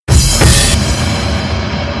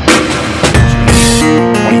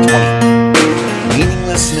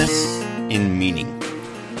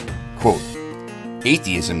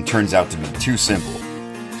Atheism turns out to be too simple.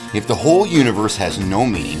 If the whole universe has no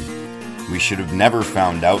meaning, we should have never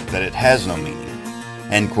found out that it has no meaning.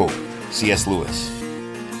 End quote. C.S. Lewis.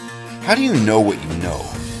 How do you know what you know?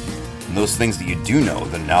 And those things that you do know,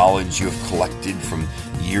 the knowledge you have collected from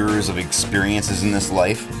years of experiences in this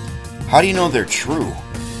life, how do you know they're true?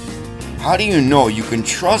 How do you know you can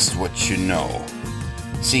trust what you know?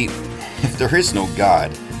 See, if there is no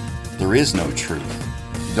God, there is no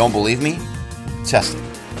truth. You don't believe me? Test it.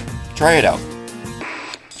 Try it out.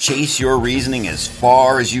 Chase your reasoning as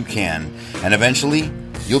far as you can, and eventually,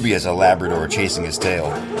 you'll be as a Labrador chasing his tail.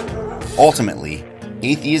 Ultimately,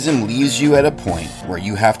 atheism leaves you at a point where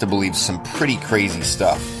you have to believe some pretty crazy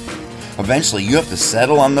stuff. Eventually, you have to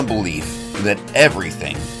settle on the belief that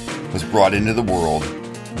everything was brought into the world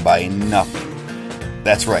by nothing.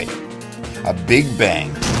 That's right. A Big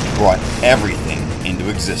Bang brought everything into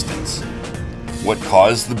existence. What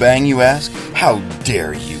caused the bang, you ask? How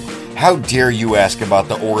dare you? How dare you ask about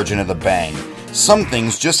the origin of the bang? Some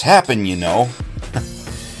things just happen, you know.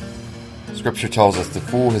 Scripture tells us the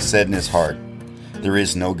fool has said in his heart, there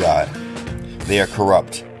is no God. They are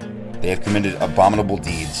corrupt. They have committed abominable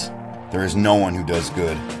deeds. There is no one who does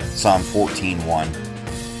good. Psalm 14:1.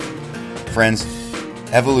 Friends,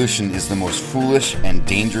 evolution is the most foolish and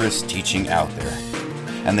dangerous teaching out there.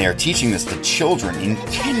 And they are teaching this to children in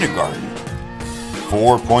kindergarten.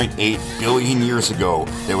 4.8 billion years ago,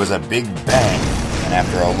 there was a big bang, and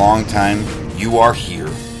after a long time, you are here.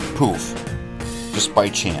 Poof. Just by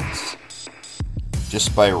chance.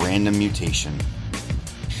 Just by a random mutation.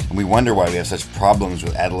 And we wonder why we have such problems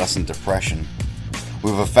with adolescent depression.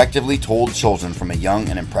 We've effectively told children from a young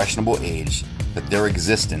and impressionable age that their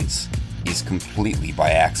existence is completely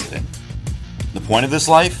by accident. The point of this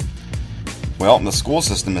life? Well, the school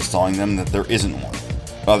system is telling them that there isn't one,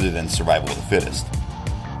 other than survival of the fittest.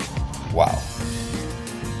 Wow.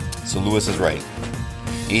 So Lewis is right.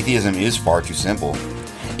 Atheism is far too simple.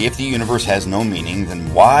 If the universe has no meaning,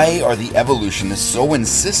 then why are the evolutionists so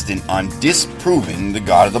insistent on disproving the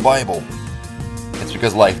God of the Bible? It's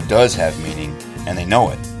because life does have meaning, and they know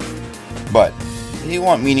it. But they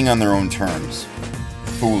want meaning on their own terms.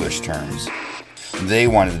 Foolish terms. They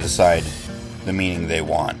want to decide the meaning they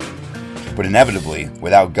want. But inevitably,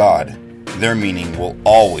 without God, their meaning will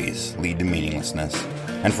always lead to meaninglessness.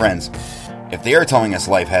 And friends, if they are telling us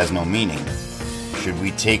life has no meaning, should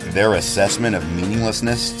we take their assessment of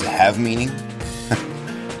meaninglessness to have meaning?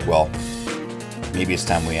 Well, maybe it's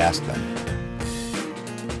time we ask them.